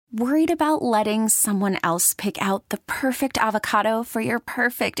Worried about letting someone else pick out the perfect avocado for your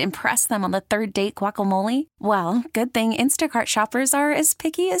perfect impress them on the third date guacamole? Well, good thing Instacart shoppers are as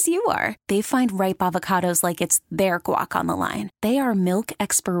picky as you are. They find ripe avocados like it's their guac on the line. They are milk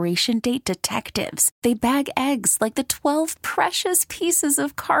expiration date detectives. They bag eggs like the 12 precious pieces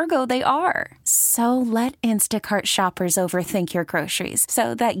of cargo they are. So let Instacart shoppers overthink your groceries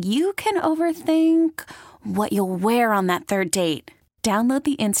so that you can overthink what you'll wear on that third date. Download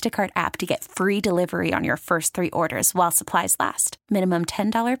the Instacart app to get free delivery on your first 3 orders while supplies last. Minimum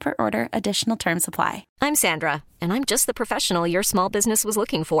 $10 per order. Additional terms apply. I'm Sandra, and I'm just the professional your small business was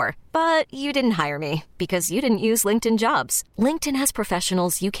looking for. But you didn't hire me because you didn't use LinkedIn Jobs. LinkedIn has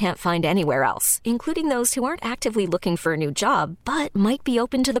professionals you can't find anywhere else, including those who aren't actively looking for a new job, but might be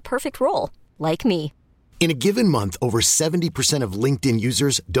open to the perfect role, like me. In a given month, over 70% of LinkedIn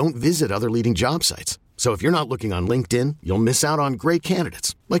users don't visit other leading job sites. So if you're not looking on LinkedIn, you'll miss out on great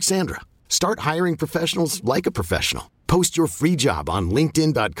candidates like Sandra. Start hiring professionals like a professional. Post your free job on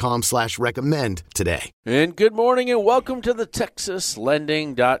linkedin.com/recommend today. And good morning and welcome to the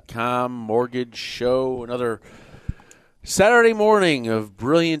TexasLending.com Mortgage Show. Another Saturday morning of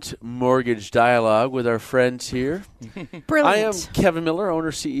brilliant mortgage dialogue with our friends here. Brilliant. I am Kevin Miller, owner,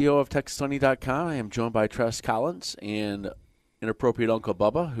 CEO of TexasLending.com. I am joined by Tress Collins and inappropriate Uncle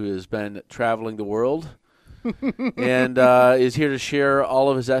Bubba, who has been traveling the world and is here to share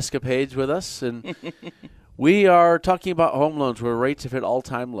all of his escapades with us. And we are talking about home loans where rates have hit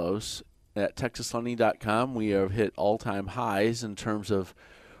all-time lows. At TexasLending.com, we have hit all-time highs in terms of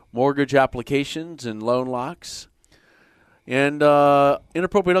mortgage applications and loan locks. And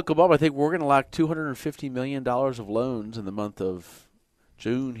inappropriate Uncle Bubba, I think we're going to lock $250 million of loans in the month of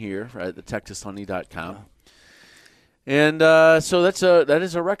June here at the TexasLending.com. And so that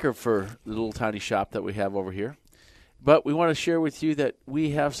is a record for the little tiny shop that we have over here. But we want to share with you that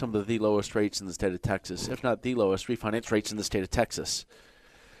we have some of the lowest rates in the state of Texas, if not the lowest refinance rates in the state of Texas.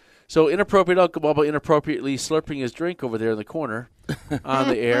 So inappropriate Uncle Bubba inappropriately slurping his drink over there in the corner on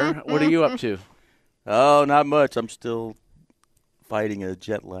the air. What are you up to? Oh, not much. I'm still fighting a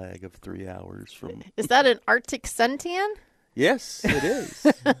jet lag of 3 hours from. Is that an Arctic suntan? Yes, it is.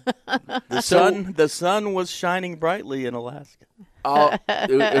 The sun was shining brightly in Alaska.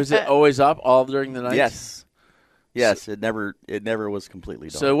 Was it always up all during the night? Yes. It never was completely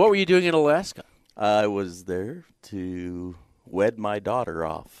dark. So what were you doing in Alaska? I was there to wed my daughter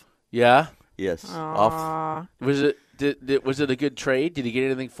off. Yeah. Yes. Aww. Off. Was it was it a good trade? Did you get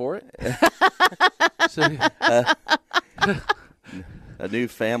anything for it? A new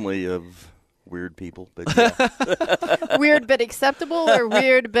family of weird people, but yeah. Weird but acceptable, or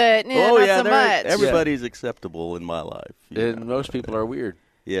weird but not so much? Everybody's acceptable in my life. And most people are weird.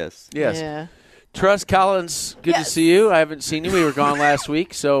 Yes. Yeah. Tress Collins, good to see you. I haven't seen you. We were gone last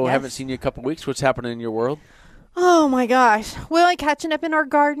week, so Yes. haven't seen you in a couple of weeks. What's happening in your world? Oh, my gosh. Well, catching up in our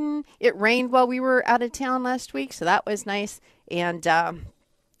garden. It rained while we were out of town last week, so that was nice. And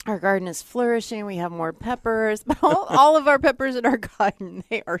our garden is flourishing. We have more peppers. All of our peppers in our garden,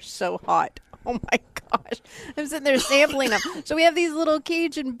 they are so hot. Oh, my gosh. I'm sitting there sampling them. So we have these little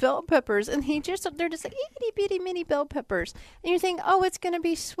Cajun bell peppers, and they're just like itty-bitty mini bell peppers. And you think, oh, it's going to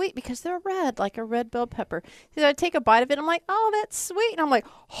be sweet because they're red, like a red bell pepper. So I take a bite of it. I'm like, oh, that's sweet. And I'm like,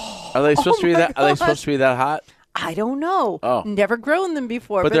 oh, Are they supposed to be that? Are they supposed to be that hot? I don't know. Oh. Never grown them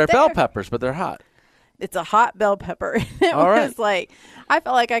before. But they're bell peppers, but they're hot. It's a hot bell pepper. It All right. was like, I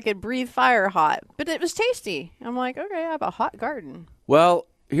felt like I could breathe fire hot, but it was tasty. I'm like, okay, I have a hot garden. Well,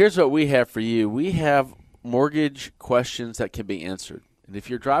 here's what we have for you. We have mortgage questions that can be answered. And if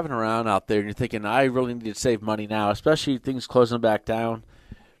you're driving around out there and you're thinking, I really need to save money now, especially things closing back down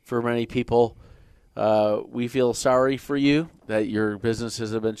for many people, we feel sorry for you that your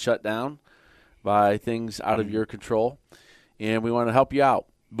businesses have been shut down by things out of your control, and we want to help you out.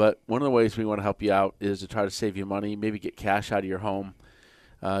 But one of the ways we want to help you out is to try to save you money, maybe get cash out of your home.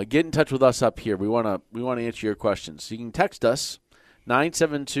 Get in touch with us up here. We want to answer your questions. So you can text us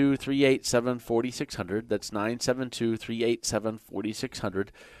 972-387-4600. That's 972-387-4600.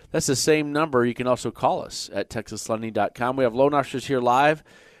 That's the same number. You can also call us at TexasLending.com. We have loan officers here live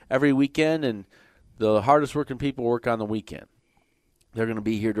every weekend, and the hardest working people work on the weekend. They're going to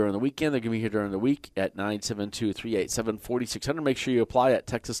be here during the weekend. They're going to be here during the week at 972-387-4600. Make sure you apply at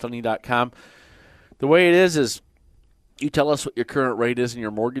TexasLending.com. The way it is you tell us what your current rate is in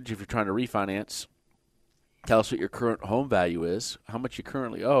your mortgage if you're trying to refinance. Tell us what your current home value is, how much you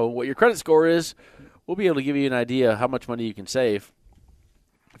currently owe, what your credit score is. We'll be able to give you an idea how much money you can save.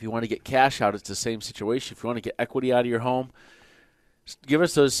 If you want to get cash out, it's the same situation. If you want to get equity out of your home, give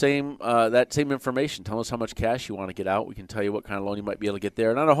us those that same information. Tell us how much cash you want to get out. We can tell you what kind of loan you might be able to get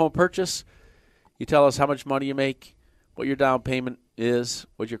there. And on a home purchase, you tell us how much money you make, what your down payment is,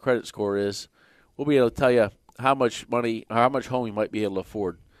 what your credit score is. We'll be able to tell you how much home you might be able to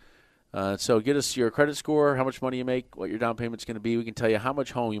afford. So get us your credit score, how much money you make, what your down payment's going to be. We can tell you how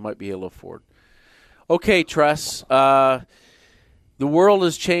much home you might be able to afford. Okay, Tress. The world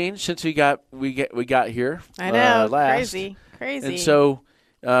has changed since we got here. I know, last. crazy. And so,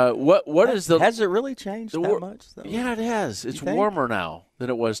 what is the? Has it really changed that much? Though? Yeah, it has. It's warmer now than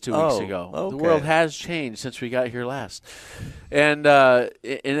it was 2 weeks ago. Okay. The world has changed since we got here last, and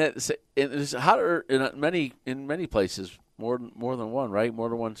it's hotter in many places. More than one, right? More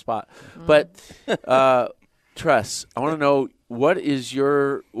than one spot. But Tress, I want to know what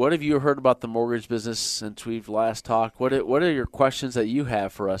have you heard about the mortgage business since we've last talked? What are your questions that you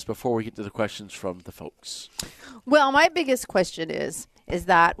have for us before we get to the questions from the folks? Well, my biggest question is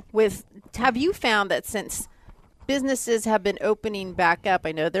that have you found that since businesses have been opening back up,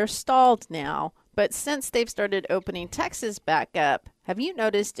 I know they're stalled now, but since they've started opening Texas back up, have you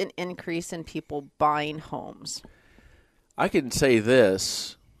noticed an increase in people buying homes? I can say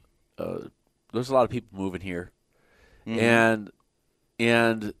this. There's a lot of people moving here. And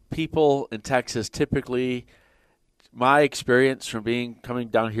people in Texas typically, my experience from coming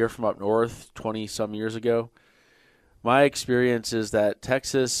down here from up north 20-some years ago, my experience is that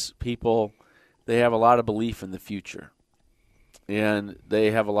Texas people, they have a lot of belief in the future, and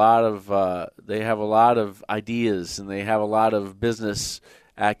they have a lot of ideas, and they have a lot of business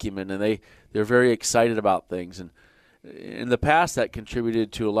acumen, and they're very excited about things. And in the past, that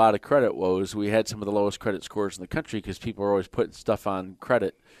contributed to a lot of credit woes. We had some of the lowest credit scores in the country because people are always putting stuff on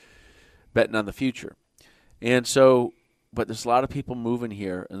credit, betting on the future. And so, but there's a lot of people moving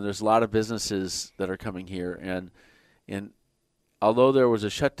here, and there's a lot of businesses that are coming here. And although there was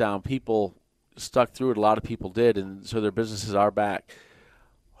a shutdown, people stuck through it. A lot of people did, and so their businesses are back.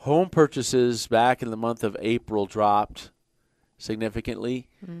 Home purchases back in the month of April dropped significantly,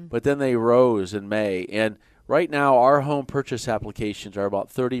 but then they rose in May. And right now, our home purchase applications are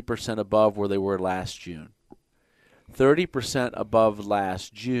about 30% above where they were last June. 30% above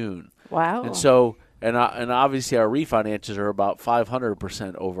last June. Wow. And so, and obviously our refinances are about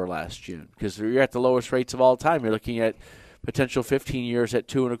 500% over last June because you're at the lowest rates of all time. You're looking at potential 15 years at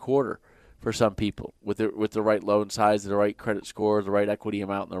 2.25% for some people with the right loan size, the right credit score, the right equity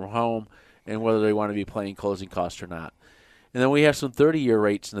amount in their home, and whether they want to be paying closing costs or not. And then we have some 30-year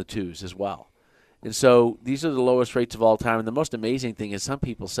rates in the 2s as well. And so these are the lowest rates of all time. And the most amazing thing is some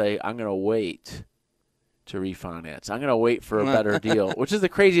people say, I'm going to wait to refinance. I'm going to wait for a better deal, which is the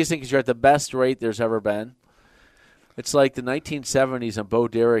craziest thing because you're at the best rate there's ever been. It's like the 1970s and Bo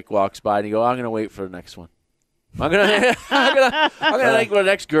Derek walks by and you go, I'm going to wait for the next one. I'm gonna like the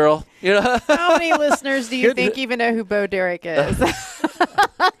next girl. You know? How many listeners do you think even know who Bo Derek is?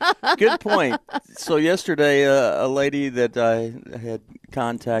 Good point. So yesterday, a lady that I had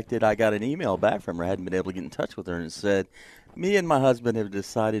contacted, I got an email back from her. I hadn't been able to get in touch with her, and it said, me and my husband have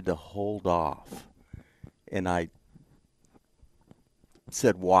decided to hold off. And I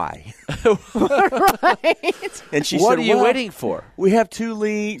said, why? Right. And she what said, are you waiting for? We have 2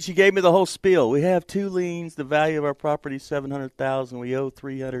 liens. She gave me the whole spiel. We have 2 liens. The value of our property is $700,000. We owe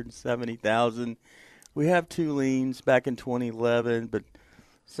 $370,000. We have 2 liens back in 2011, but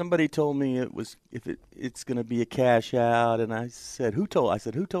somebody told me it's going to be a cash out, and I said, who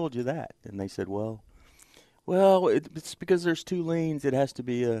told you that? And they said, well, it's because there's 2 liens. It has to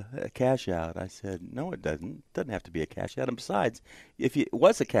be a cash out. I said, no, it doesn't. It doesn't have to be a cash out. And besides, if it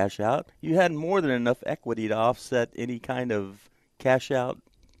was a cash out, you had more than enough equity to offset any kind of cash out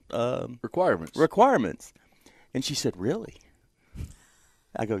requirements. And she said, really?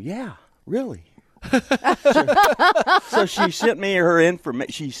 I go, yeah, really. So she sent me her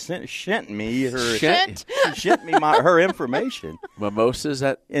information. She sent me her information. Mimosas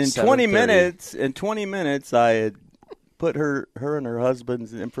at in 20 minutes. In 20 minutes, I had put her and her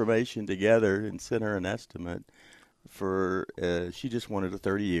husband's information together and sent her an estimate for. She just wanted a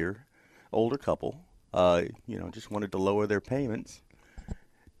 30-year older couple. Just wanted to lower their payments.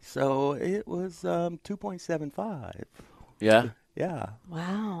 So it was 2.75. Yeah. Yeah.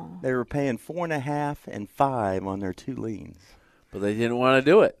 Wow. They were paying 4.5 and 5 on their 2 liens. But they didn't want to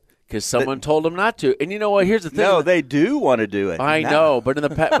do it because someone told them not to. And you know what? Here's the thing. No, they do want to do it. I know, but in the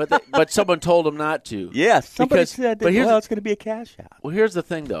past, but someone told them not to. Yes, somebody said that, it's going to be a cash out. Well, here's the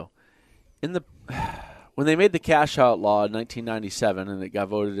thing, though. When they made the cash out law in 1997 and it got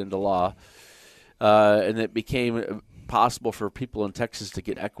voted into law, and it became possible for people in Texas to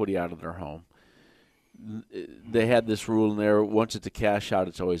get equity out of their home, they had this rule in there: once it's a cash out,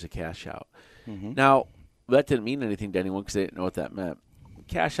 it's always a cash out. Mm-hmm. Now, that didn't mean anything to anyone because they didn't know what that meant.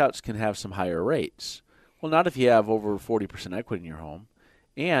 Cash outs can have some higher rates. Well, not if you have over 40% equity in your home.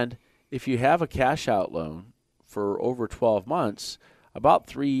 And if you have a cash out loan for over 12 months, about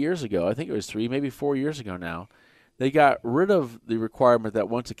 3 years ago, I think it was 3, maybe 4 years ago now, they got rid of the requirement that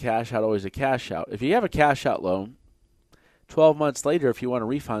once a cash out, always a cash out. If you have a cash out loan, 12 months later, if you want to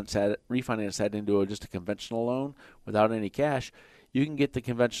refinance that into just a conventional loan without any cash, you can get the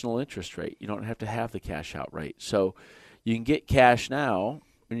conventional interest rate. You don't have to have the cash out rate. So you can get cash now,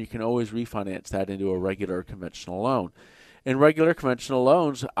 and you can always refinance that into a regular conventional loan. In regular conventional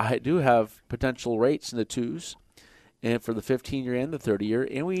loans, I do have potential rates in the 2s, and for the 15-year and the 30-year,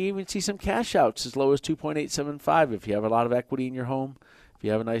 and we even see some cash outs as low as 2.875 if you have a lot of equity in your home, if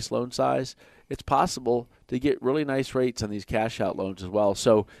you have a nice loan size. It's possible to get really nice rates on these cash out loans as well.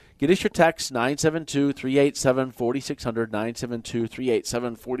 So get us your text, 972-387-4600,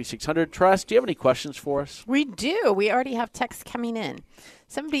 972-387-4600. Tress, do you have any questions for us? We do. We already have texts coming in.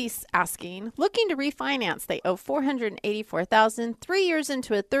 Somebody's asking, looking to refinance. They owe $484,000, 3 years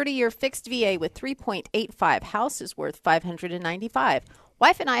into a 30-year fixed VA with 3.85. House is worth $595.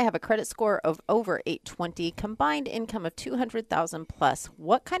 Wife and I have a credit score of over 820, combined income of $200,000 plus.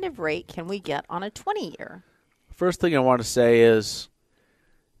 What kind of rate can we get on a 20-year? First thing I want to say is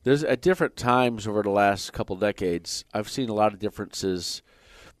there's at different times over the last couple decades, I've seen a lot of differences.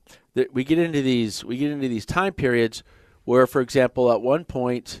 That we get into these time periods where, for example, at one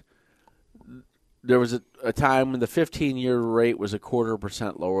point there was a time when the 15-year rate was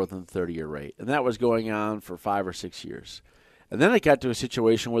 0.25% lower than the 30-year rate, and that was going on for 5 or 6 years. And then it got to a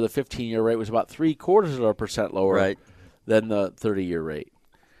situation where the 15-year rate was about 0.75% lower than the 30-year rate.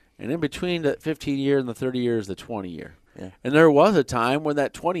 And in between the 15-year and the 30-year is the 20-year. Yeah. And there was a time when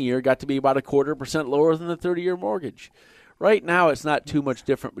that 20-year got to be about 0.25% lower than the 30-year mortgage. Right now, it's not too much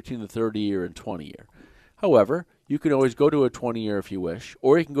different between the 30-year and 20-year. However, you can always go to a 20-year if you wish,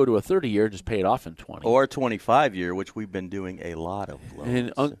 or you can go to a 30-year and just pay it off in 20. Or a 25-year, which we've been doing a lot of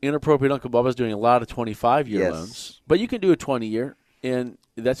loans. And Inappropriate Uncle Bubba's doing a lot of 25-year loans. But you can do a 20-year, and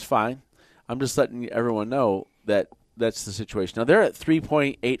that's fine. I'm just letting everyone know that that's the situation. Now, they're at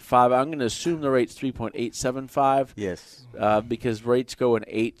 3.85. I'm going to assume the rate's 3.875. Yes. Because rates go in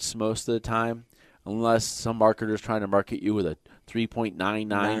 8s most of the time, unless some marketer is trying to market you with a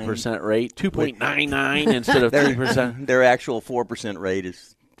 3.99% rate, 2.99 instead of 3%. Their actual 4% rate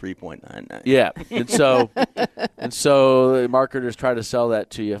is 3.99. Yeah, and so the marketers try to sell that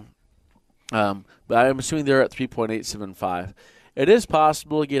to you. But I'm assuming they're at 3.875. It is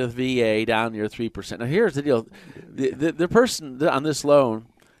possible to get a VA down near 3%. Now, here's the deal: the person on this loan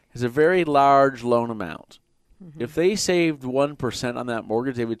has a very large loan amount. Mm-hmm. If they saved 1% on that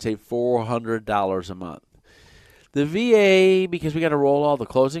mortgage, they would save $400 a month. The VA, because we got to roll all the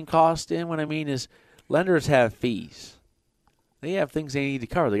closing costs in, what I mean is lenders have fees. They have things they need to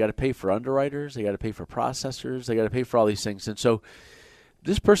cover. They got to pay for underwriters. They got to pay for processors. They got to pay for all these things. And so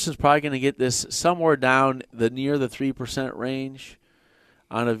this person's probably going to get this somewhere down near the 3% range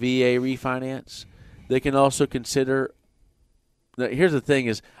on a VA refinance. They can also consider – here's the thing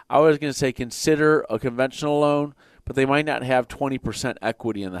is I was going to say consider a conventional loan, but they might not have 20%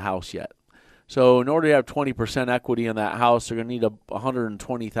 equity in the house yet. So in order to have 20% equity in that house, they're going to need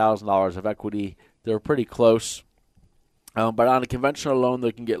 $120,000 of equity. They're pretty close. But on a conventional loan,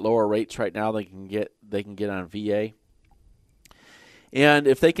 they can get lower rates right now. They can get on VA. And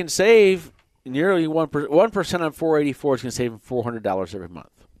if they can save nearly 1% on 484, it's going to save them $400 every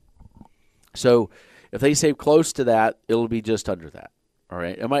month. So if they save close to that, it'll be just under that. All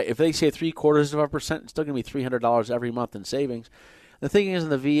right. If they save 0.75%, it's still going to be $300 every month in savings. The thing is, in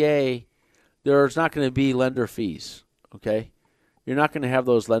the VA, there's not going to be lender fees, okay? You're not going to have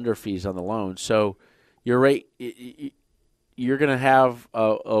those lender fees on the loan. So your rate, you're going to have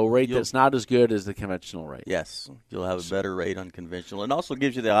a rate that's not as good as the conventional rate. Yes, you'll have a better rate on conventional. And also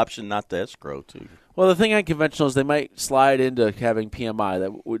gives you the option not to escrow, too. Well, the thing on conventional is they might slide into having PMI.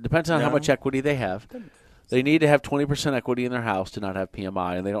 That depends on how much equity they have. They need to have 20% equity in their house to not have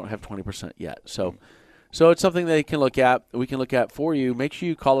PMI, and they don't have 20% yet. So it's something they can look at. We can look at for you. Make sure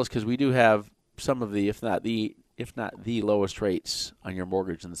you call us because we do have some of the, if not the lowest rates on your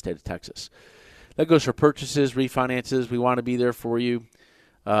mortgage in the state of Texas. That goes for purchases, refinances. We want to be there for you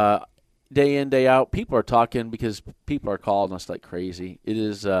day in, day out. People are talking because people are calling us like crazy. It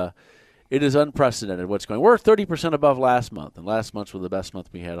is unprecedented what's going on. We're 30% above last month, and last month was the best month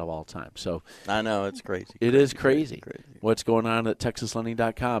we had of all time. So I know, it's crazy. It is crazy what's going on at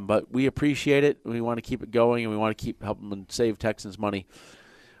TexasLending.com. But we appreciate it. We want to keep it going, and we want to keep helping them save Texans money.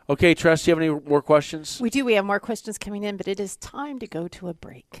 Okay, Tress, do you have any more questions? We do. We have more questions coming in, but it is time to go to a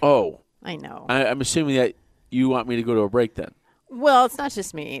break. Oh. I know. I'm assuming that you want me to go to a break then. Well, it's not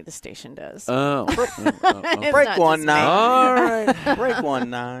just me. The station does. Oh. It's Break not 1-9. just me. All right. Break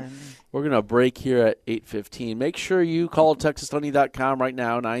 1-9. We're going to break here at 8:15. Make sure you call TexasLending.com right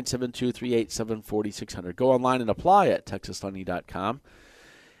now, 972-387-4600. Go online and apply at TexasLending.com.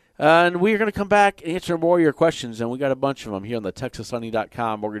 And we're going to come back and answer more of your questions, and we got a bunch of them here on the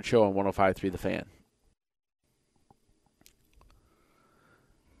TexasLending.com Mortgage Show on 105.3 The Fan.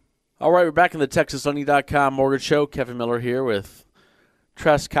 All right, we're back in the TexasLending.com Mortgage Show. Kevin Miller here with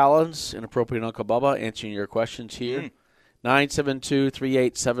Tress Collins, Inappropriate Uncle Bubba, answering your questions here.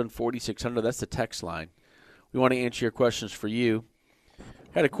 972-387-4600. That's the text line. We want to answer your questions for you.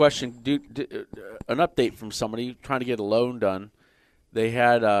 Had a question, an update from somebody trying to get a loan done. They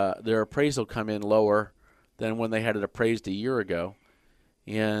had their appraisal come in lower than when they had it appraised a year ago,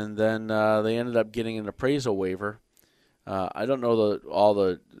 and then they ended up getting an appraisal waiver. I don't know all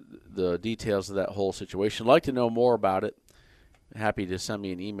the details of that whole situation. I'd like to know more about it. Happy to send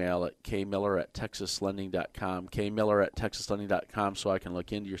me an email at kmiller@texaslending.com, kmiller@texaslending.com, so I can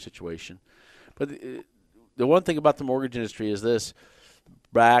look into your situation. But the one thing about the mortgage industry is this.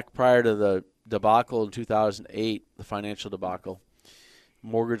 Back prior to the debacle in 2008, the financial debacle,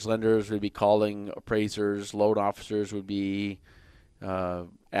 mortgage lenders would be calling appraisers, loan officers would be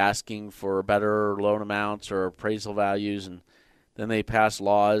asking for better loan amounts or appraisal values, and then they pass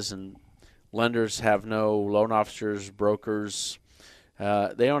laws, and lenders have no loan officers, brokers.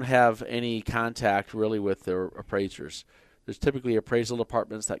 They don't have any contact really with their appraisers. There's typically appraisal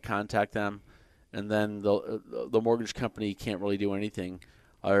departments that contact them, and then the mortgage company can't really do anything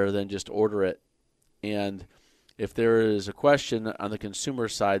other than just order it. And if there is a question on the consumer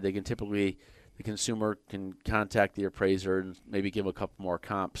side, the consumer can contact the appraiser and maybe give a couple more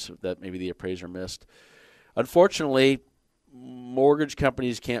comps that maybe the appraiser missed. Unfortunately, mortgage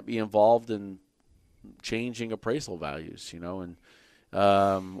companies can't be involved in changing appraisal values, and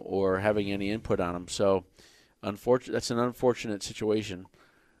or having any input on them. So, that's an unfortunate situation.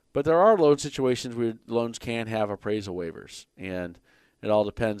 But there are loan situations where loans can have appraisal waivers, and it all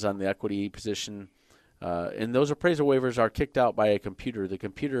depends on the equity position. And those appraisal waivers are kicked out by a computer. The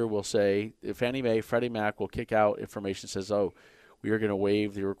computer will say, Fannie Mae, Freddie Mac will kick out information that says, we are going to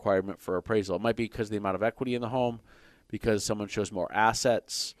waive the requirement for appraisal. It might be because of the amount of equity in the home, because someone shows more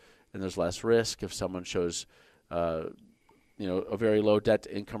assets and there's less risk. If someone shows, a very low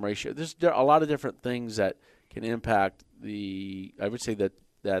debt-to-income ratio. There are a lot of different things that can impact I would say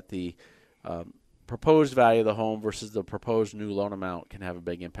that the proposed value of the home versus the proposed new loan amount can have a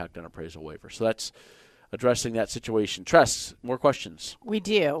big impact on appraisal waiver. So that's addressing that situation. Tress, more questions? We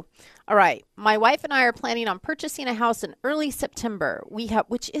do. All right. My wife and I are planning on purchasing a house in early September.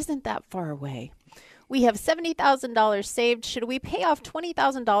 Which isn't that far away. We have $70,000 saved. Should we pay off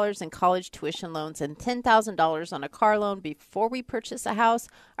 $20,000 in college tuition loans and $10,000 on a car loan before we purchase a house?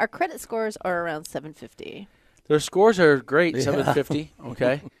 Our credit scores are around 750. Their scores are great, 750.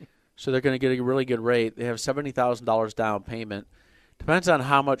 Okay. So they're going to get a really good rate. They have $70,000 down payment. Depends on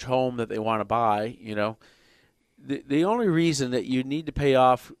how much home that they want to buy, The only reason that you need to pay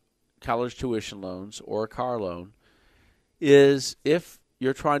off college tuition loans or a car loan is if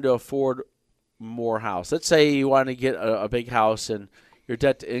you're trying to afford more house. Let's say you want to get a big house and your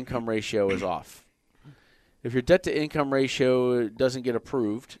debt-to-income ratio is off. If your debt-to-income ratio doesn't get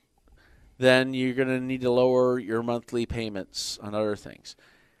approved, then you're going to need to lower your monthly payments on other things.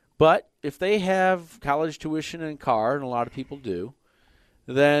 But if they have college tuition and car, and a lot of people do,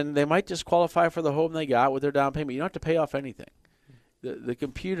 then they might just qualify for the home they got with their down payment. You don't have to pay off anything. The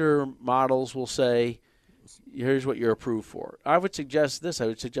computer models will say, here's what you're approved for. I would suggest this. I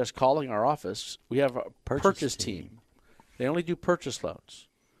would suggest calling our office. We have a purchase team. They only do purchase loans.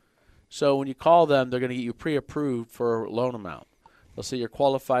 So when you call them, they're going to get you pre-approved for a loan amount. They'll say you're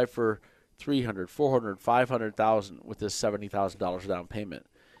qualified for $300,000, $400,000, $500,000 with this $70,000 down payment.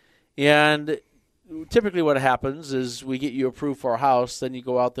 And typically what happens is we get you approved for a house, then you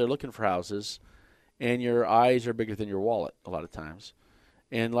go out there looking for houses, and your eyes are bigger than your wallet a lot of times.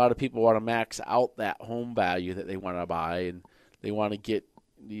 And a lot of people want to max out that home value that they want to buy, and they want to get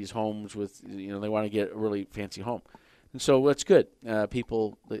these homes with, they want to get a really fancy home. And so that's good.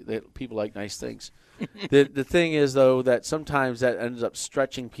 People like nice things. The thing is, though, that sometimes that ends up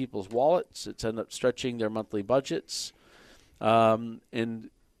stretching people's wallets. It's ends up stretching their monthly budgets. And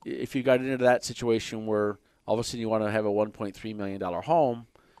if you got into that situation where all of a sudden you want to have a $1.3 million home,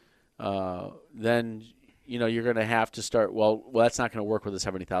 then you're going to have to start, well, that's not going to work with a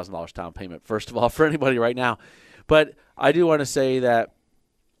 $70,000 down payment, first of all, for anybody right now. But I do want to say that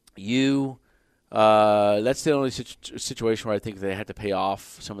that's the only situation where I think they had to pay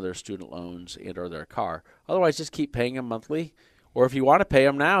off some of their student loans and or their car. Otherwise, just keep paying them monthly. Or if you want to pay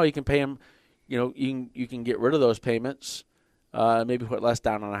them now, you can pay them. You can get rid of those payments. Maybe put less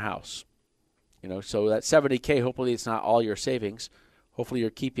down on a house. So that $70K. Hopefully, it's not all your savings. Hopefully, you're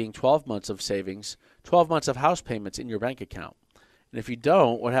keeping 12 months of savings, 12 months of house payments in your bank account. And if you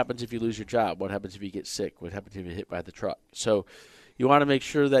don't, what happens if you lose your job? What happens if you get sick? What happens if you get hit by the truck? So you want to make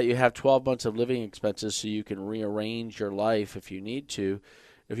sure that you have 12 months of living expenses so you can rearrange your life if you need to.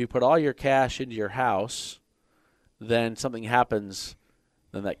 If you put all your cash into your house, then something happens,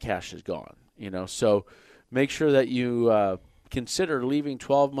 then that cash is gone. So make sure that you consider leaving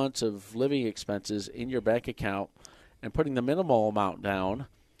 12 months of living expenses in your bank account and putting the minimal amount down.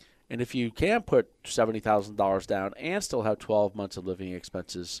 And if you can put $70,000 down and still have 12 months of living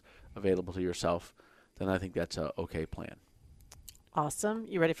expenses available to yourself, then I think that's a okay plan. Awesome.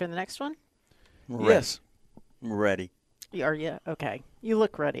 You ready for the next one? Yes. I'm ready. Are you? Okay. You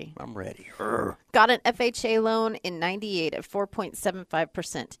look ready. I'm ready. Got an FHA loan in 98 at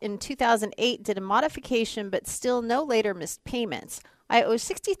 4.75%. In 2008, did a modification, but still no later missed payments. I owe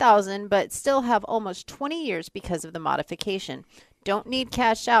 $60,000, but still have almost 20 years because of the modification. Don't need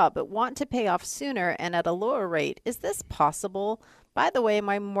cash out, but want to pay off sooner and at a lower rate. Is this possible? By the way,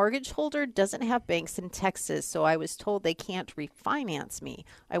 my mortgage holder doesn't have banks in Texas, so I was told they can't refinance me.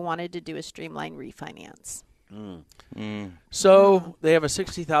 I wanted to do a streamline refinance. So they have a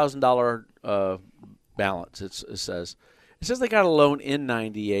 $60,000 balance. It says they got a loan in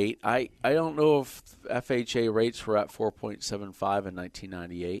 98. I don't know if FHA rates were at 4.75 in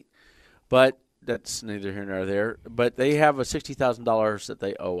 1998, but that's neither here nor there. But they have a $60,000 that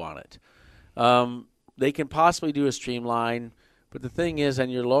they owe on it. They can possibly do a streamline, but the thing is, on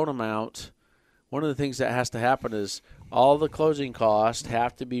your loan amount, one of the things that has to happen is all the closing costs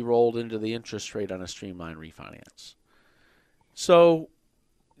have to be rolled into the interest rate on a streamline refinance. So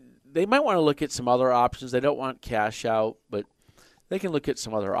they might want to look at some other options. They don't want cash out, but they can look at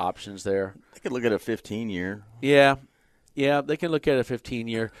some other options there. They could look at a 15-year. Yeah, they can look at a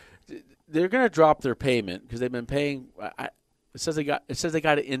 15-year. They're going to drop their payment because they've been paying. It says they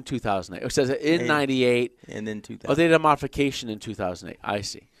got it in 2008. It says in 98, and then 2000. Oh, they did a modification in 2008. I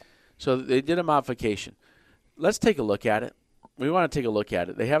see. So they did a modification. Let's take a look at it. We want to take a look at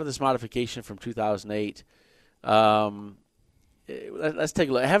it. They have this modification from 2008. Let's take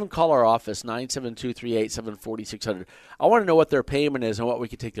a look. Have them call our office, 972-387-4600. I want to know what their payment is and what we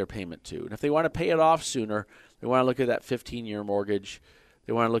can take their payment to. And if they want to pay it off sooner, they want to look at that 15-year mortgage.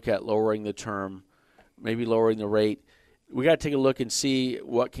 They want to look at lowering the term, maybe lowering the rate. We got to take a look and see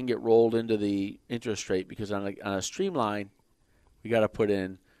what can get rolled into the interest rate because on a streamline, we got to put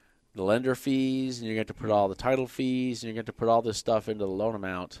in the lender fees, and you're going to put all the title fees, and you're going to put all this stuff into the loan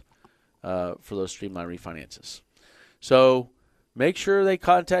amount for those streamline refinances. So make sure they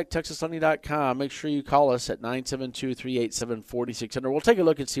contact TexasLending.com. Make sure you call us at 972-387-4600. We'll take a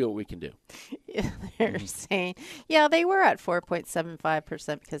look and see what we can do. Yeah, they're saying, they were at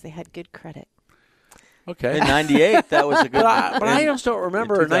 4.75% because they had good credit. Okay. In 98, that was a good But I just don't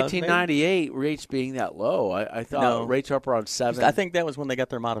remember in 1998 rates being that low. I thought rates were up around 7. I think that was when they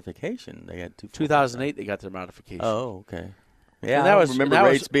got their modification. They had 2008 they got their modification. Oh, okay. Yeah, I remember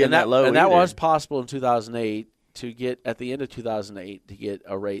rates being that low and that was possible in 2008 to get, at the end of 2008, to get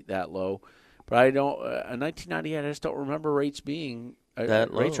a rate that low. But I don't, in 1998, I just don't remember rates being,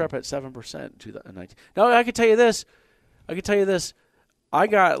 that rates low. are up at 7% in 2019. No, I can tell you this. I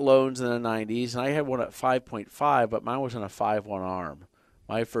got loans in the 90s, and I had one at 5.5, but mine was on a 5-1 ARM.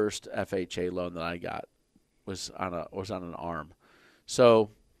 My first FHA loan that I got was on an ARM.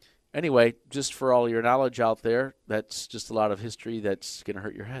 So anyway, just for all your knowledge out there, that's just a lot of history that's going to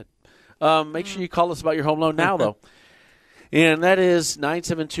hurt your head. Make sure you call us about your home loan now, though. And that is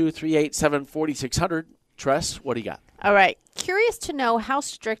 972-387-4600. Tress, what do you got? All right. Curious to know how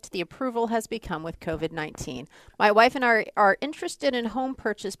strict the approval has become with COVID-19. My wife and I are interested in home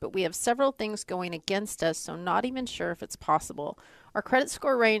purchase, but we have several things going against us, so not even sure if it's possible. Our credit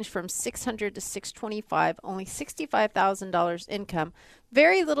score range from 600 to 625, only $65,000 income.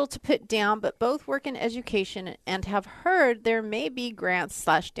 Very little to put down, but both work in education and have heard there may be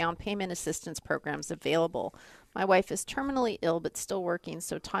grants/down payment assistance programs available. My wife is terminally ill but still working,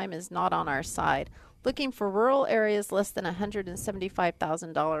 so time is not on our side. Looking for rural areas less than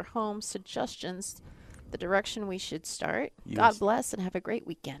 $175,000 home suggestions, the direction we should start. God bless and have a great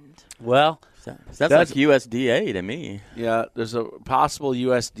weekend. Well, that's like USDA to me. Yeah, there's a possible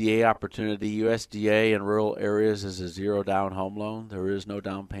USDA opportunity. USDA in rural areas is a zero down home loan. There is no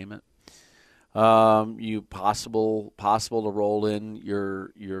down payment. You possible to roll in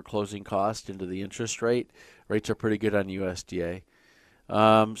your closing cost into the interest rate. Rates are pretty good on USDA.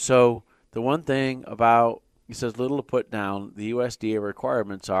 So the one thing about, he says little to put down, the USDA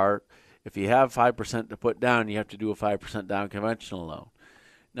requirements are if you have 5% to put down, you have to do a 5% down conventional loan.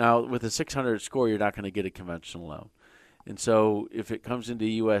 Now, with a 600 score, you're not going to get a conventional loan. And so if it comes into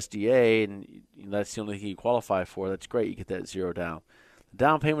USDA and that's the only thing you qualify for, that's great. You get that zero down. The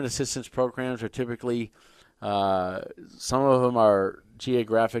down payment assistance programs are typically, some of them are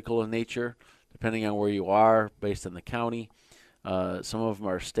geographical in nature, depending on where you are, based on the county. Some of them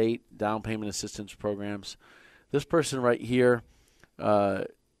are state down payment assistance programs. This person right here, I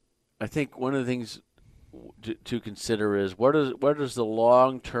think one of the things to consider is what are the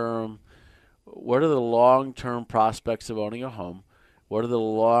long-term prospects of owning a home? What are the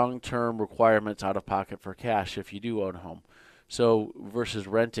long-term requirements out of pocket for cash if you do own a home? So versus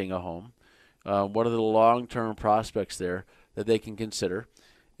renting a home, what are the long-term prospects there that they can consider?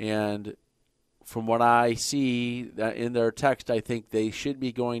 And from what I see in their text, I think they should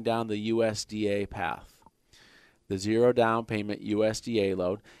be going down the USDA path, the zero down payment USDA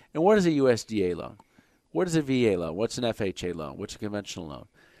loan. And what is a USDA loan? What is a VA loan? What's an FHA loan? What's a conventional loan?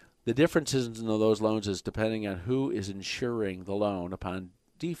 The differences in those loans is depending on who is insuring the loan upon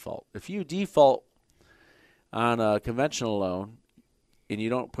default. If you default on a conventional loan and you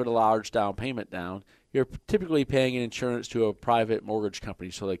don't put a large down payment down, you're typically paying an insurance to a private mortgage company,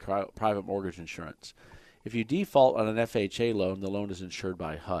 so they call private mortgage insurance. If you default on an FHA loan, the loan is insured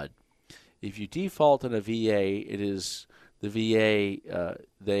by HUD. If you default on a VA, it is the VA,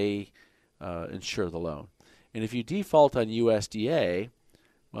 they insure the loan. And if you default on USDA,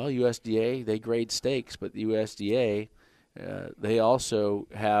 well, USDA, they grade stakes, but the USDA, they also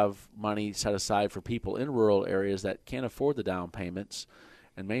have money set aside for people in rural areas that can't afford the down payments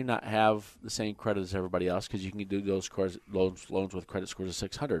and may not have the same credit as everybody else, because you can do those loans with credit scores of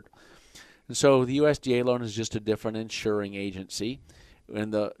 600. And so the USDA loan is just a different insuring agency,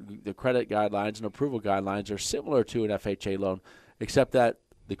 and the credit guidelines and approval guidelines are similar to an FHA loan, except that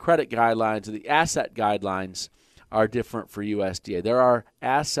the credit guidelines and the asset guidelines are different for USDA. There are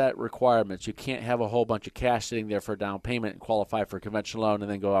asset requirements. You can't have a whole bunch of cash sitting there for a down payment and qualify for a conventional loan and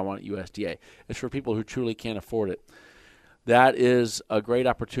then go, I want USDA. It's for people who truly can't afford it. That is a great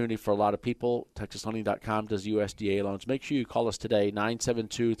opportunity for a lot of people. TexasLending.com does USDA loans. Make sure you call us today,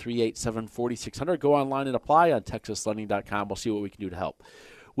 972-387-4600. Go online and apply on TexasLending.com. We'll see what we can do to help.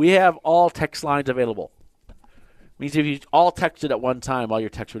 We have all text lines available. Means if you all texted at one time, all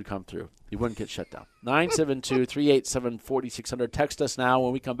your texts would come through. You wouldn't get shut down. 972-387-4600. Text us now.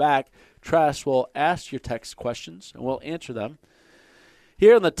 When we come back, Tress will ask your text questions, and we'll answer them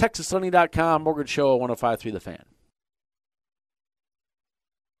here on the TexasLending.com Mortgage Show at 105.3 The Fan.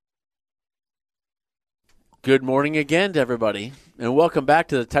 Good morning again to everybody, and welcome back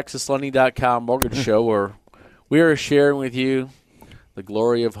to the TexasLending.com Mortgage Show, where we are sharing with you the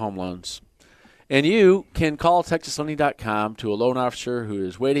glory of home loans. And you can call TexasLending.com to a loan officer who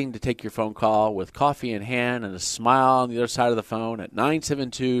is waiting to take your phone call with coffee in hand and a smile on the other side of the phone at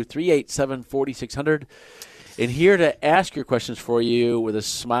 972-387-4600. And here to ask your questions for you with a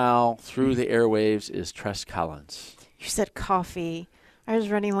smile through the airwaves is Tress Collins. You said coffee. I was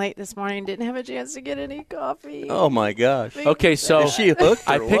running late this morning, didn't have a chance to get any coffee. Oh, my gosh. Okay, so is she hooked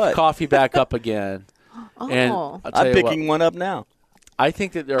or I picked what? coffee back up again. And I'm picking one up now. I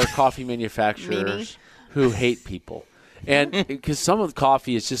think that there are coffee manufacturers who hate people. And because some of the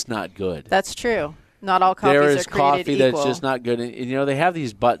coffee is just not good. That's true. Not all coffees there are is created coffee equal. that's just not good. And, you know, they have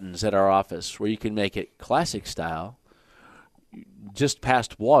these buttons at our office where you can make it classic style, just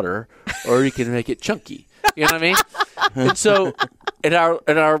past water, or you can make it chunky. You know what I mean? And so and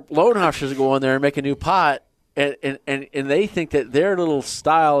our loan officers go in there and make a new pot, and they think that their little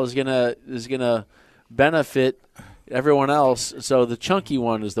style is gonna benefit everyone else. So the chunky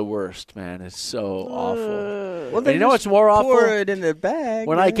one is the worst, man. It's so awful. Well, and you know what's more awful? Pour it in the bag.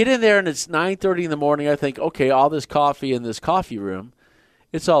 When I get in there and it's 9:30 in the morning, I think, okay, all this coffee in this coffee room,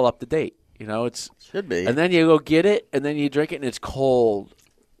 it's all up to date. You know, it's should be. And then you go get it, and then you drink it, and it's cold,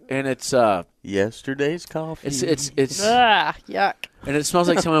 and it's yesterday's coffee. It's yuck. And it smells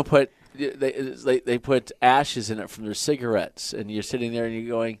like someone put they put ashes in it from their cigarettes, and you're sitting there and you're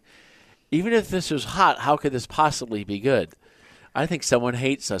going, even if this was hot, how could this possibly be good? I think someone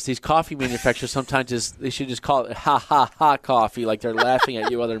hates us. These coffee manufacturers sometimes they should just call it ha ha ha coffee, like they're laughing at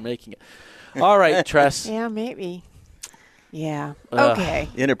you while they're making it. All right, Tress. Yeah, maybe. Yeah. Okay.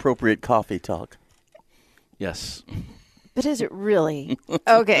 Inappropriate coffee talk. Yes. But is it really?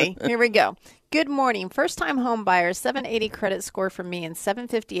 Okay, here we go. Good morning. First-time home buyer, 780 credit score for me and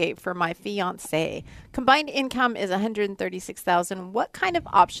 758 for my fiancé. Combined income is $136,000. What kind of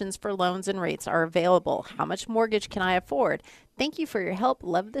options for loans and rates are available? How much mortgage can I afford? Thank you for your help.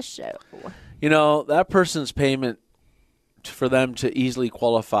 Love the show. You know, that person's payment for them to easily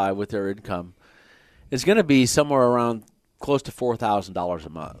qualify with their income is going to be somewhere around close to $4,000 a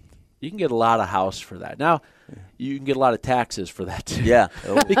month. You can get a lot of house for that. Now, you can get a lot of taxes for that too. Yeah.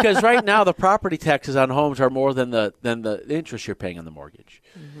 Because right now the property taxes on homes are more than the interest you're paying on the mortgage.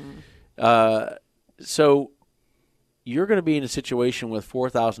 Mm-hmm. So you're going to be in a situation with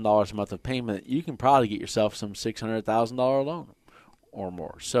 $4,000 a month of payment. You can probably get yourself some $600,000 loan or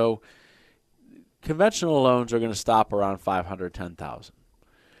more. So conventional loans are going to stop around $510,000.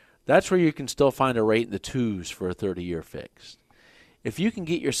 That's where you can still find a rate in the twos for a 30-year fixed. If you can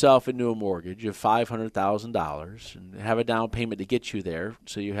get yourself into a mortgage of $500,000 and have a down payment to get you there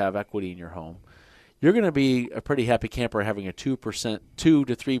so you have equity in your home, you're going to be a pretty happy camper having a 2 to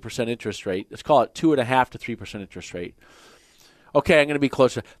 3% interest rate. Let's call it 2.5 to 3% interest rate. Okay, I'm going to be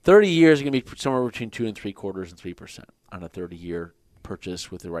closer. 30 years is going to be somewhere between 2 3/4 and 3% on a 30-year purchase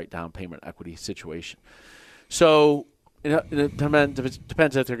with the right down payment equity situation. So it depends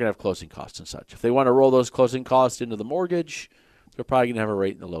if they're going to have closing costs and such. If they want to roll those closing costs into the mortgage, they're probably going to have a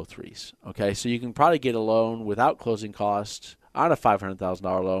rate in the low threes. Okay, so you can probably get a loan without closing costs on a $500,000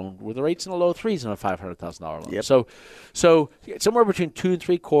 loan with the rates in the low threes on a $500,000 loan. Yep. So somewhere between 2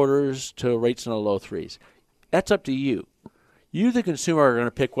 3/4 to rates in the low threes. That's up to you. You, the consumer, are going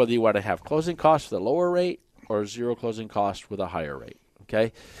to pick whether you want to have closing costs with a lower rate or zero closing costs with a higher rate.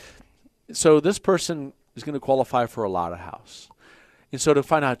 Okay, so this person is going to qualify for a lot of house. And so to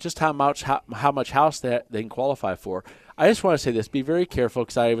find out just how much house that they can qualify for, I just want to say this. Be very careful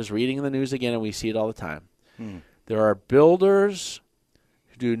because I was reading in the news again, and we see it all the time. There are builders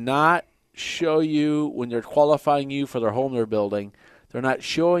who do not show you, when they're qualifying you for their home they're building, they're not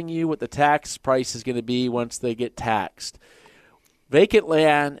showing you what the tax price is going to be once they get taxed. Vacant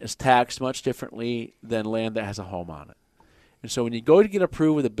land is taxed much differently than land that has a home on it. And so when you go to get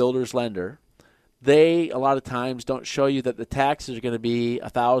approved with a builder's lender, they, a lot of times, don't show you that the taxes are going to be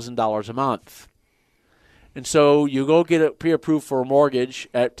 $1,000 a month. And so you go get it pre-approved for a mortgage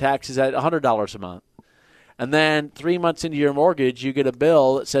at taxes at $100 a month. And then 3 months into your mortgage, you get a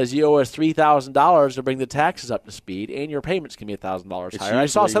bill that says you owe us $3,000 to bring the taxes up to speed, and your payments can be $1,000 higher. I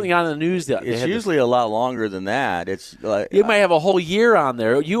saw something on the news that it's usually a lot longer than that. It's like, you might have a whole year on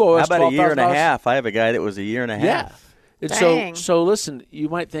there. You owe us how about $12,000? a year and a half? I have a guy that was a year and a half. Yeah. And so listen, you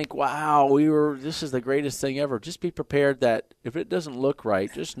might think, wow, this is the greatest thing ever. Just be prepared that if it doesn't look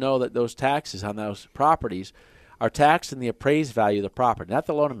right, just know that those taxes on those properties are taxed in the appraised value of the property, not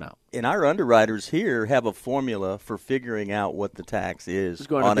the loan amount. And our underwriters here have a formula for figuring out what the tax is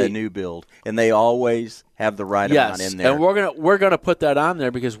on a new build, and they always have the right amount in there. And we're gonna put that on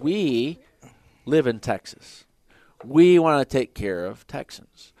there because we live in Texas. We want to take care of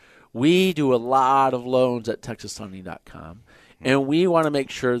Texans. We do a lot of loans at TexasLending.com, and we want to make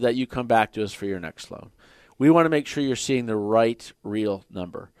sure that you come back to us for your next loan. We want to make sure you're seeing the right, real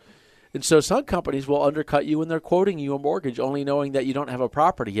number. And so some companies will undercut you when they're quoting you a mortgage, only knowing that you don't have a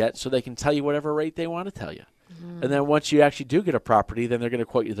property yet, so they can tell you whatever rate they want to tell you. Mm-hmm. And then once you actually do get a property, then they're going to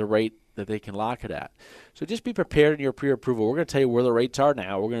quote you the rate that they can lock it at. So just be prepared in your pre-approval. We're going to tell you where the rates are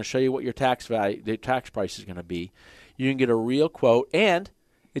now. We're going to show you what your tax value, the tax price is going to be. You can get a real quote, and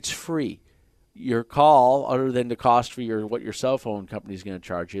it's free. Your call, other than the cost for what your cell phone company is going to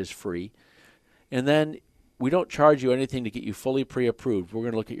charge you, is free. And then we don't charge you anything to get you fully pre-approved. We're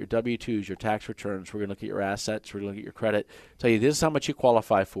going to look at your W-2s, your tax returns. We're going to look at your assets. We're going to look at your credit. Tell you this is how much you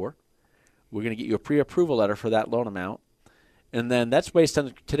qualify for. We're going to get you a pre-approval letter for that loan amount. And then that's based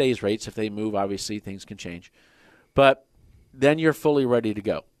on today's rates. If they move, obviously, things can change. But then you're fully ready to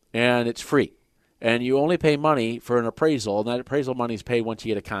go. And it's free. And you only pay money for an appraisal, and that appraisal money is paid once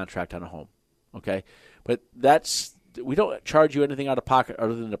you get a contract on a home. Okay? But we don't charge you anything out of pocket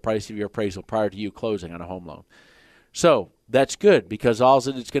other than the price of your appraisal prior to you closing on a home loan. So that's good because all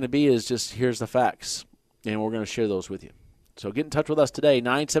it's going to be is just here's the facts, and we're going to share those with you. So get in touch with us today,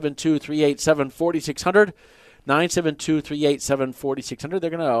 972-387-4600, 972-387-4600. They're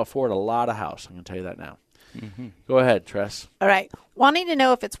going to afford a lot of house. I'm going to tell you that now. Mm-hmm. Go ahead, Tress. All right. Wanting to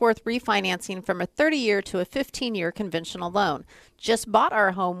know if it's worth refinancing from a 30-year to a 15-year conventional loan. Just bought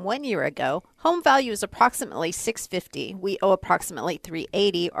our home 1 year ago. Home value is approximately $650. We owe approximately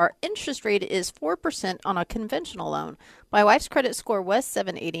 $380. Our interest rate is 4% on a conventional loan. My wife's credit score was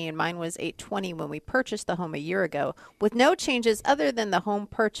 780 and mine was 820 when we purchased the home a year ago, with no changes other than the home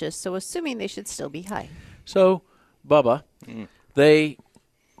purchase, so assuming they should still be high. So, Bubba, they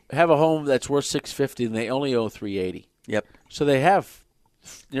have a home that's worth $650 and they only owe $380. Yep. So they have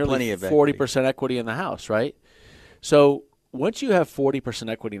nearly Plenty of 40% equity in the house, right? So once you have 40%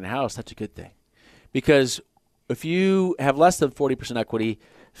 equity in the house, that's a good thing. Because if you have less than 40% equity,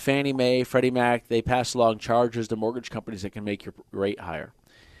 Fannie Mae, Freddie Mac, they pass along charges to mortgage companies that can make your rate higher.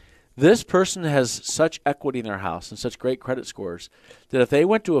 This person has such equity in their house and such great credit scores that if they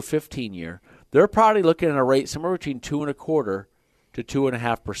went to a 15-year, they're probably looking at a rate somewhere between 2.25% to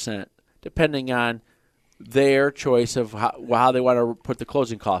 2.5%, depending on their choice of how they want to put the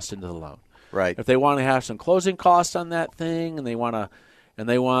closing costs into the loan. Right. If they want to have some closing costs on that thing, and they want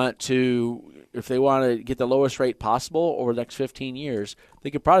to, if they want to get the lowest rate possible over the next 15 years,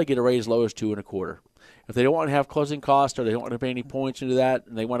 they could probably get a rate as low as 2.25%. If they don't want to have closing costs or they don't want to pay any points into that,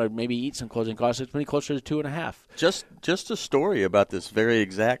 and they want to maybe eat some closing costs, it's maybe closer to 2.5%. Just a story about this very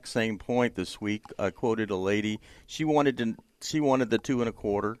exact same point this week. I quoted a lady. She wanted the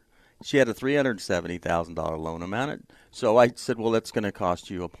 2.25%. She had a $370,000 loan amount. So I said, well, that's going to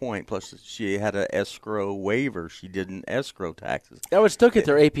cost you a point. Plus, she had an escrow waiver. She didn't escrow taxes. That would still get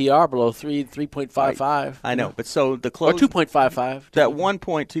their APR below 3.55. I know, but so the close or 2.55. That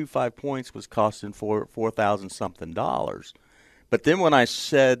 1.25 points was costing $4,000 something. But then when I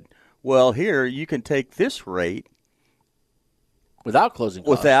said, well, here you can take this rate without closing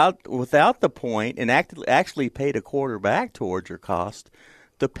costs, without the point, and actually paid a quarter back towards your cost,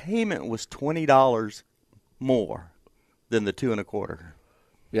 the payment was $20 more than the 2.25%.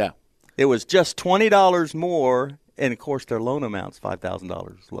 Yeah, it was just $20 more, and of course their loan amount's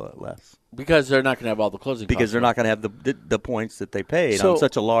 $5,000 less because they're not going to have all the closing costs. Because they're not going to have the points that they paid on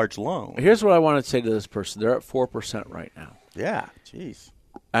such a large loan. Here's what I want to say to this person: they're at 4% right now. Yeah, jeez.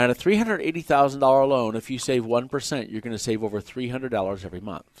 On a $380,000 loan, if you save 1%, you're going to save over $300 every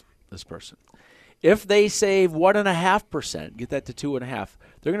month. This person. If they save 1.5%, get that to 2.5%,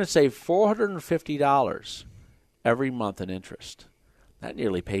 they're going to save $450 every month in interest. That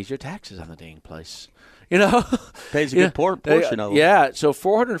nearly pays your taxes on the dang place. Pays a good portion of it. Yeah, so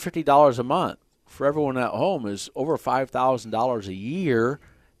 $450 a month for everyone at home is over $5,000 a year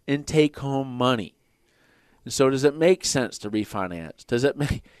in take-home money. And so does it make sense to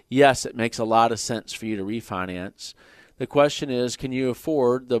refinance? Yes, it makes a lot of sense for you to refinance. The question is, can you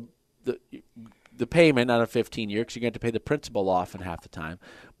afford the payment on a 15-year, because you're going to have to pay the principal off in half the time,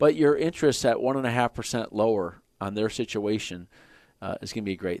 but your interest at 1.5% lower on their situation is going to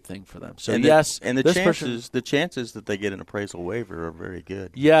be a great thing for them. So the chances that they get an appraisal waiver are very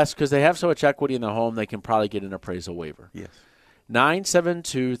good. Yes, because they have so much equity in the home, they can probably get an appraisal waiver. Yes.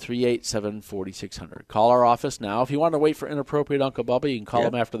 972-387-4600. Call our office now. If you want to wait for Inappropriate Uncle Bubba, you can call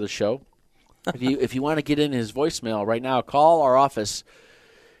him after the show. If you want to get in his voicemail right now, call our office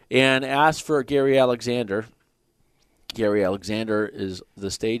and ask for Gary Alexander. Gary Alexander is the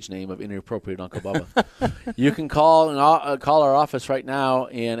stage name of Inappropriate Uncle Bubba. You can call our office right now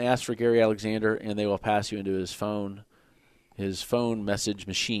and ask for Gary Alexander, and they will pass you into his phone message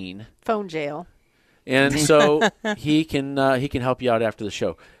machine. Phone jail. And so he can help you out after the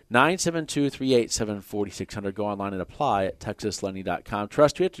show. 972-387-4600. Go online and apply at texaslending.com.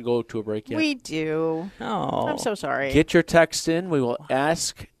 Trust, we have to go to a break yet? We do. Oh, I'm so sorry. Get your text in. We will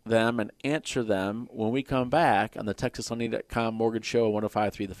ask them and answer them when we come back on the texaslending.com Mortgage Show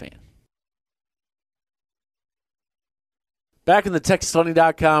 105.3 The Fan. Back in the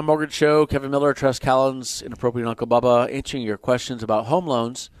texaslending.com Mortgage Show, Kevin Miller, Tress Collins, Inappropriate Uncle Bubba, answering your questions about home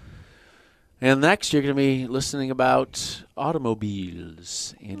loans. And next, you're going to be listening about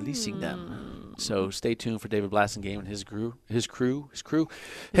automobiles and leasing them. So stay tuned for David Blassingame and his crew.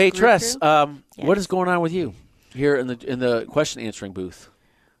 Hey, Tress, what is going on with you here in the question answering booth?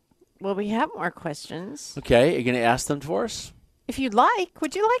 Well, we have more questions. Okay, are you going to ask them for us? If you'd like.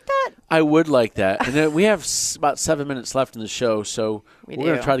 Would you like that? I would like that. And then we have about 7 minutes left in the show, so we're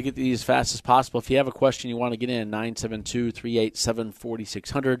going to try to get these as fast as possible. If you have a question you want to get in,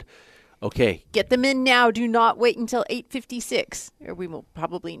 972-387-4600. Okay. Get them in now. Do not wait until 8:56, or we will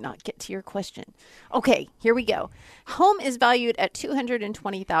probably not get to your question. Okay, here we go. Home is valued at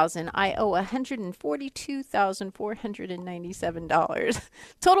 $220,000. I owe $142,497.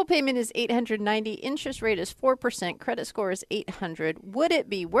 Total payment is $890. Interest rate is 4%. Credit score is 800. Would it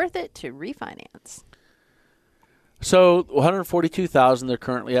be worth it to refinance? So $142,000. They're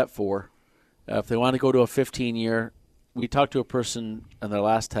currently at 4%. If they want to go to a 15-year. We talked to a person in their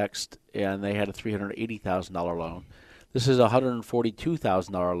last text, and they had a $380,000 loan. This is a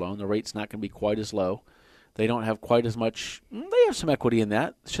 $142,000 loan. The rate's not going to be quite as low. They don't have quite as much. They have some equity in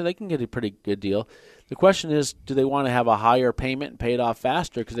that, so they can get a pretty good deal. The question is, do they want to have a higher payment and pay it off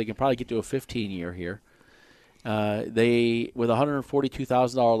faster, because they can probably get to a 15-year here. They, with a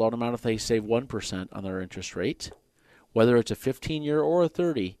 $142,000 loan amount, if they save 1% on their interest rate, whether it's a 15-year or a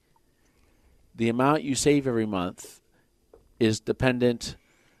 30, the amount you save every month is dependent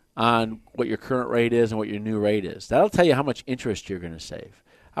on what your current rate is and what your new rate is. That'll tell you how much interest you're going to save.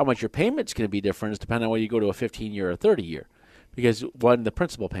 How much your payment's going to be different is depending on whether you go to a 15-year or a 30-year, because, one, the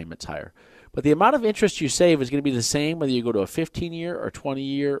principal payment's higher. But the amount of interest you save is going to be the same whether you go to a 15-year or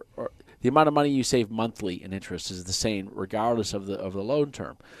 20-year, or the amount of money you save monthly in interest is the same regardless of the loan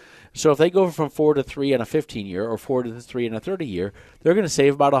term. So if they go from 4 to 3 on a 15-year or 4 to 3 on a 30-year, they're going to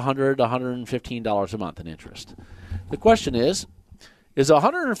save about $100 to $115 a month in interest. The question is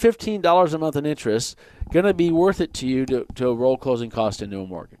 $115 a month in interest going to be worth it to you to roll closing costs into a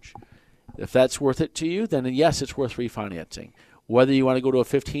mortgage? If that's worth it to you, then yes, it's worth refinancing. Whether you want to go to a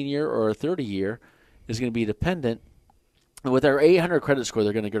 15-year or a 30-year is going to be dependent. And with their 800 credit score,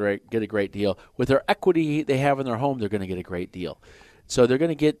 they're going to get a great deal. With their equity they have in their home, they're going to get a great deal. So they're going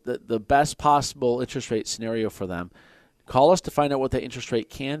to get the best possible interest rate scenario for them. Call us to find out what the interest rate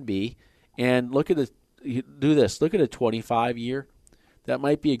can be, and look at Look at a 25-year. That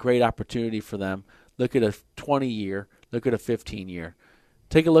might be a great opportunity for them. Look at a 20-year. Look at a 15-year.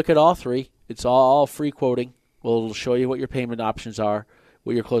 Take a look at all three. It's all free quoting. We'll show you what your payment options are,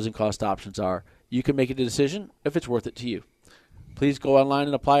 what your closing cost options are. You can make a decision if it's worth it to you. Please go online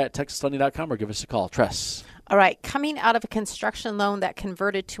and apply at TexasLending.com or give us a call. Tress. All right, coming out of a construction loan that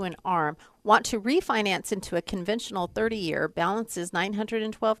converted to an ARM, want to refinance into a conventional 30-year, balance is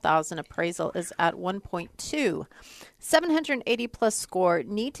 $912,000, appraisal is at 1.2. 780 plus score,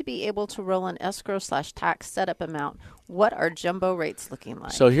 need to be able to roll an escrow/tax setup amount. What are jumbo rates looking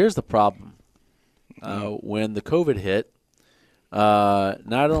like? So here's the problem. When the COVID hit,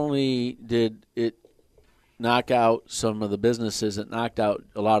 not only did it knock out some of the businesses, it knocked out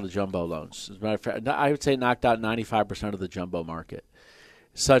a lot of jumbo loans. As a matter of fact, I would say it knocked out 95% of the jumbo market,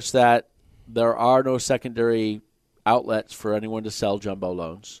 such that there are no secondary outlets for anyone to sell jumbo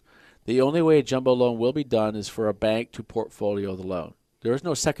loans. The only way a jumbo loan will be done is for a bank to portfolio the loan. There is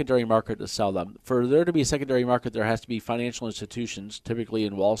no secondary market to sell them. For there to be a secondary market, there has to be financial institutions, typically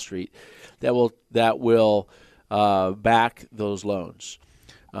in Wall Street, that will back those loans.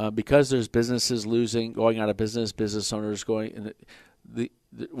 Because there's businesses going out of business, business owners going.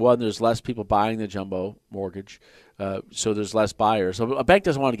 There's less people buying the jumbo mortgage, so there's less buyers. So a bank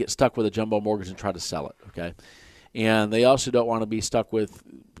doesn't want to get stuck with a jumbo mortgage and try to sell it, okay? And they also don't want to be stuck with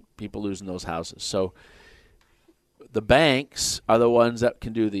people losing those houses. So the banks are the ones that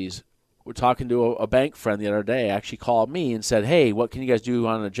can do these. We're talking to a bank friend the other day, actually called me and said, hey, what can you guys do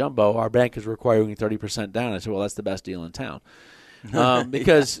on a jumbo? Our bank is requiring 30% down. I said, well, that's the best deal in town.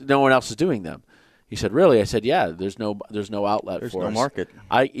 Because no one else is doing them. He said, really? I said, yeah, there's no outlet for us. There's no market.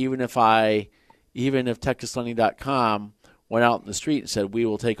 Even if TexasLending.com went out in the street and said, we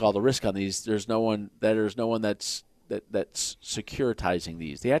will take all the risk on these, there's no one that's securitizing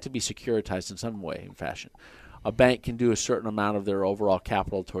these. They have to be securitized in some way and fashion. A bank can do a certain amount of their overall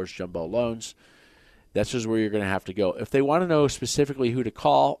capital towards jumbo loans. That's just where you're going to have to go. If they want to know specifically who to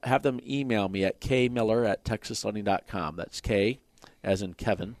call, have them email me at kmiller@texaslending.com. That's K, as in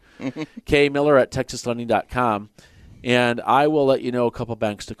Kevin, kmiller@texaslending.com, and I will let you know a couple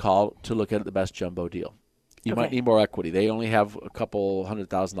banks to call to look at the best jumbo deal. You might need more equity. They only have a couple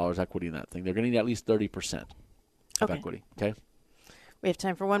 $100,000 equity in that thing. They're going to need at least 30% of equity. Okay. We have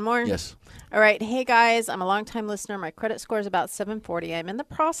time for one more? Yes. All right. Hey, guys, I'm a longtime listener. My credit score is about 740. I'm in the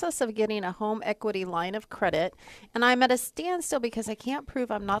process of getting a home equity line of credit, and I'm at a standstill because I can't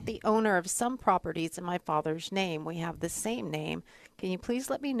prove I'm not the owner of some properties in my father's name. We have the same name. Can you please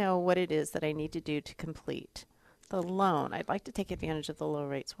let me know what it is that I need to do to complete the loan? I'd like to take advantage of the low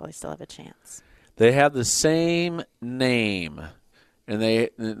rates while I still have a chance. They have the same name. And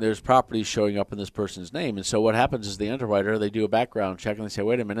there's properties showing up in this person's name. And so what happens is the underwriter, they do a background check, and they say,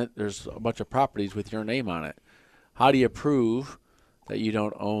 wait a minute, there's a bunch of properties with your name on it. How do you prove that you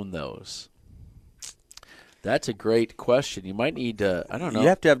don't own those? That's a great question. You might need to, I don't know. You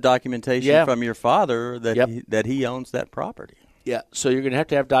have to have documentation from your father that he owns that property. Yeah, so you're going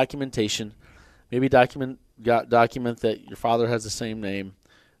to have documentation. Maybe document that your father has the same name.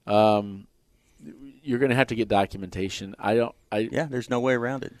 You're going to have to get documentation. There's no way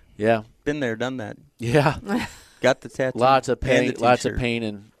around it. Yeah. Been there, done that. Yeah. Got the tattoo. Lots of pain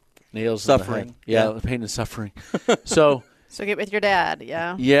and nails. Suffering. Pain and suffering. So get with your dad,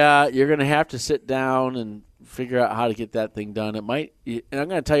 yeah. Yeah, you're going to have to sit down and figure out how to get that thing done. And I'm going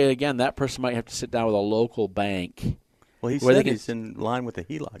to tell you again, that person might have to sit down with a local bank Well, he where said they he's in line with the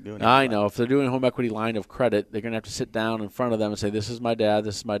HELOC doing it. I know. If they're doing a home equity line of credit, they're going to have to sit down in front of them and say, this is my dad,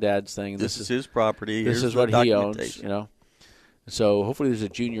 this is my dad's thing. This is his property. This Here's is the what he owns, documentation. you know. So hopefully there's a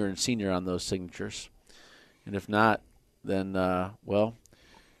junior and senior on those signatures. And if not, then, well,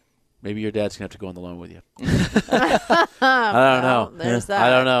 maybe your dad's going to have to go on the loan with you. I don't know. There's that.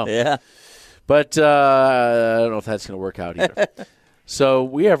 I don't know. Yeah. But I don't know if that's going to work out either. So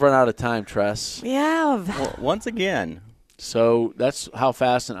we have run out of time, Tress. We have. Well, once again. So that's how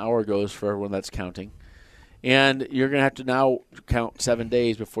fast an hour goes for everyone that's counting. And you're going to have to now count 7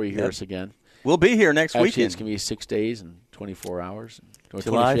 days before you hear us again. We'll be here next Actually, weekend. it's going to be 6 days and 24 hours. And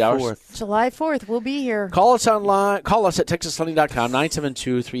July 23 hours. 4th. July 4th, we'll be here. Call us online. Call us at TexasLending.com,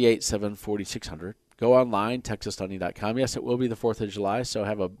 972-387-4600. Go online, TexasLending.com. Yes, it will be the 4th of July, so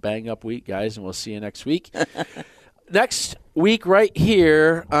have a bang-up week, guys, and we'll see you next week. Next week right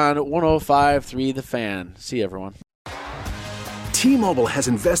here on 105.3 The Fan. See you, everyone. T-Mobile has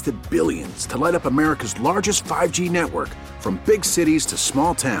invested billions to light up America's largest 5G network, from big cities to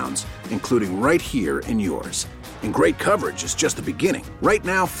small towns, including right here in yours. And great coverage is just the beginning. Right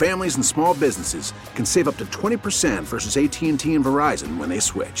now, families and small businesses can save up to 20% versus AT&T and Verizon when they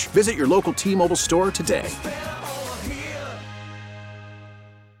switch. Visit your local T-Mobile store today.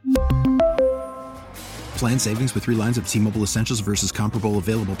 Plan savings with 3 lines of T-Mobile Essentials versus comparable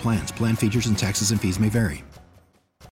available plans. Plan features and taxes and fees may vary.